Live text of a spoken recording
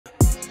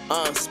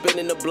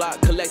Spinning the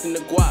block, collecting the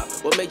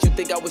guap. What made you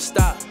think I would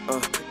stop?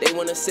 They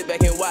wanna sit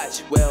back and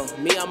watch. Well,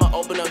 me, I'ma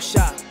open up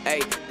shop.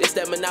 Hey, this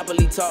that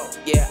Monopoly talk.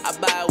 Yeah, I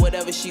buy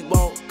whatever she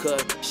want,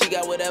 cause she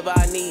got whatever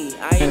I need.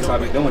 I ain't I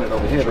be doing it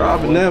over here.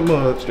 Dropping that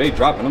much. Straight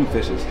dropping them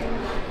fishes.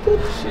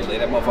 Shit, lay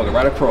that motherfucker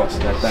right across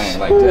that thing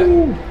like that.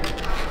 You know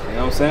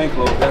what I'm saying?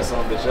 Close that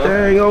son bitch up.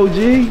 Dang, OG.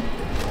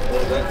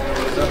 Close that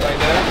thing up like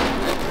that.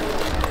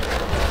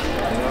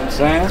 You know what I'm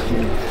saying?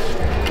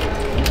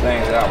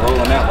 Things out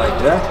rolling out like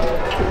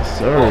that. Yes,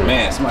 sir. Oh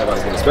man, somebody about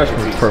to get a special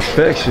piece.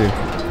 Perfection.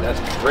 That's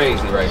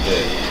crazy right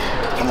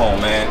there. Come on,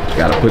 man.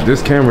 Gotta put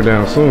this camera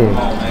down soon.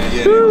 Come on, man.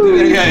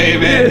 Yeah, hey,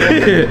 man.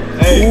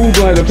 Hey. Ooh,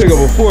 glad to pick up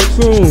a fork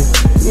soon. You know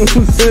what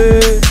I'm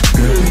saying?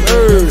 Yes,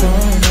 sir.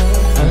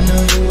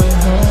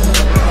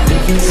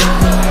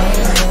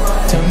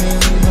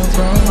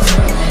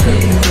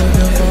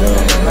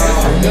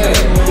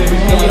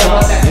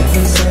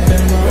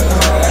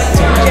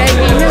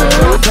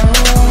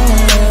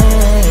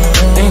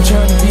 Ain't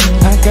trying to be,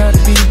 I gotta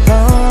be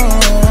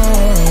wrong.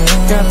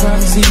 Got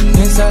privacy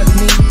inside of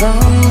me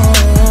wrong.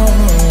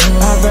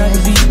 I'd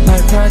rather be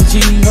like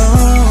Prodigy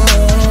wrong.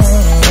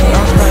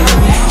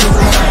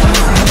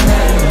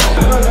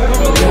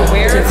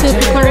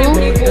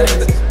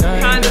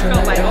 Kind of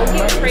felt like, oh,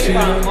 he's crazy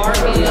about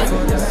R&B.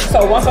 So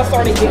once I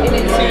started getting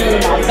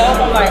into myself,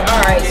 I'm like,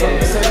 all right. So I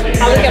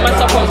look at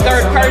myself from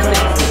third person.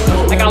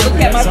 Like I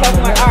look at myself,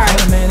 I'm like, all right.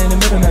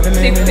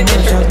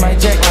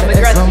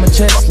 On my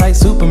chest like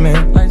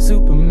Superman.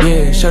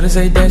 Yeah, shorty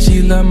say that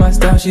she love my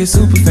style, she a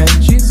super fan.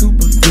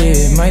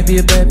 Yeah, might be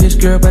a bad bitch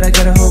girl, but I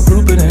got a whole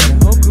group of them.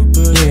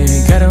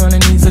 Yeah, got her on her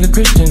knees like a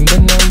Christian, but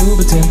no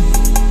Louboutin.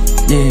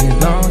 Yeah,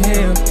 long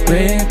hair,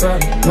 red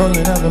bottom,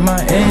 rolling up in my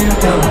ass.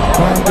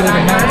 One good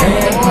in my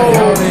ass,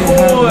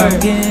 already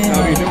again.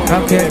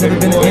 Outcast never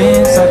been an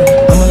insider.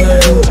 I'm a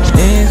little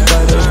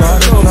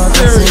inspired,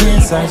 water,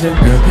 inside your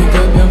girl, pick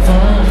up your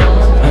phone.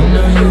 I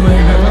know you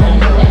ain't home.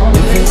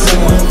 If it's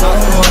something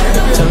wrong,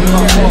 tell me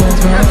what's wrong.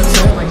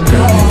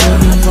 Girl, pick up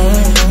your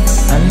phone.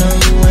 I know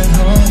you ain't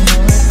home.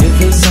 If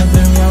it's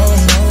something wrong,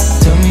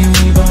 tell me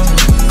we both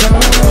go.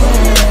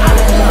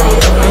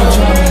 Ain't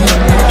trying to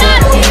get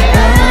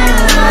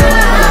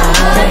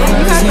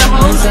You got the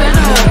whole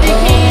setup. Big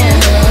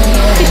hands.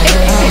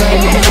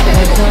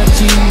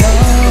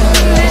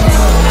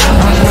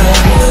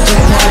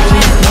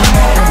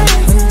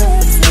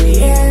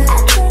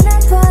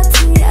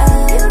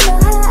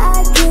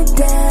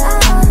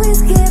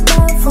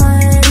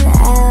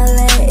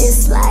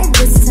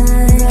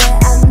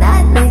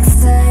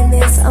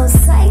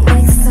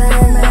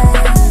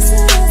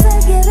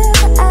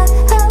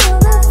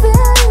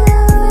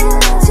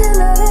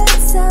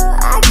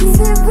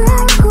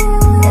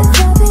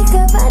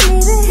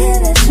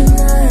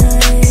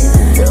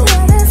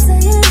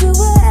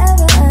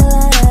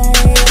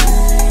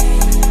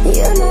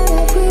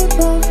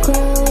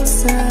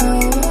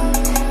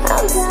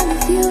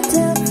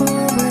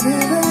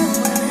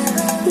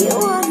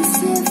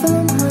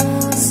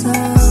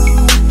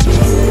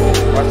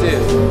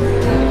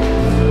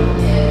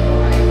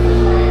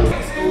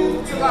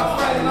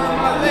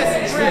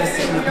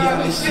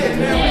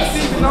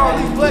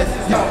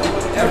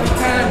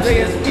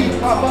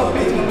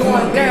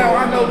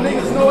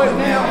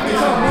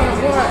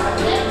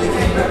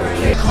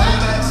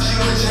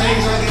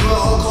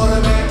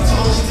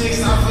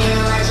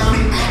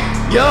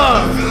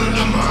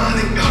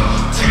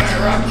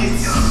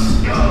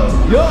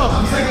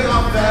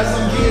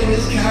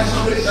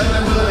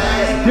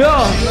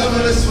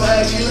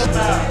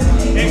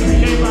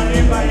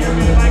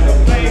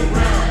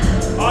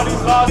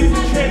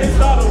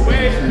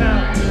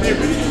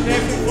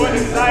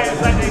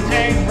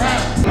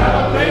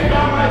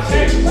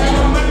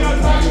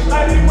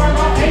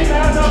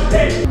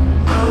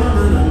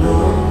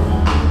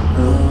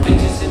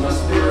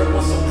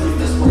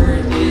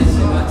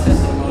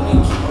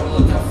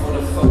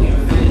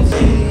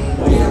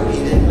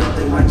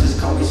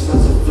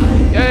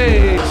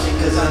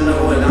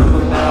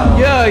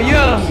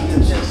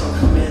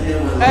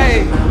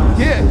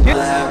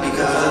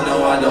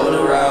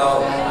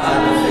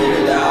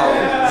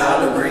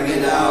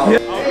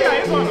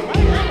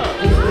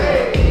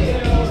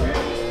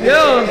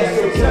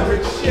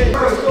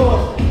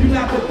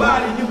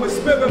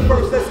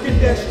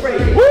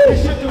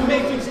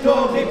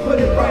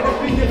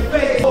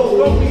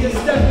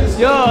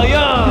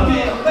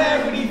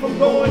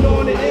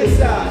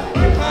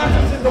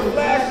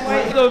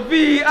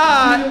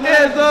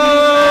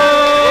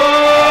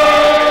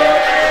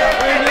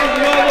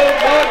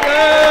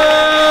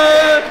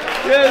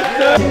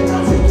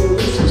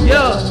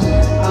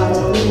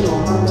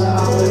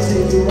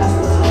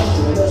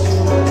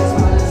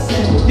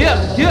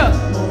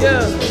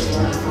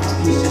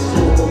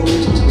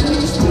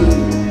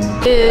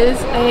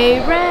 Is a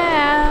rap.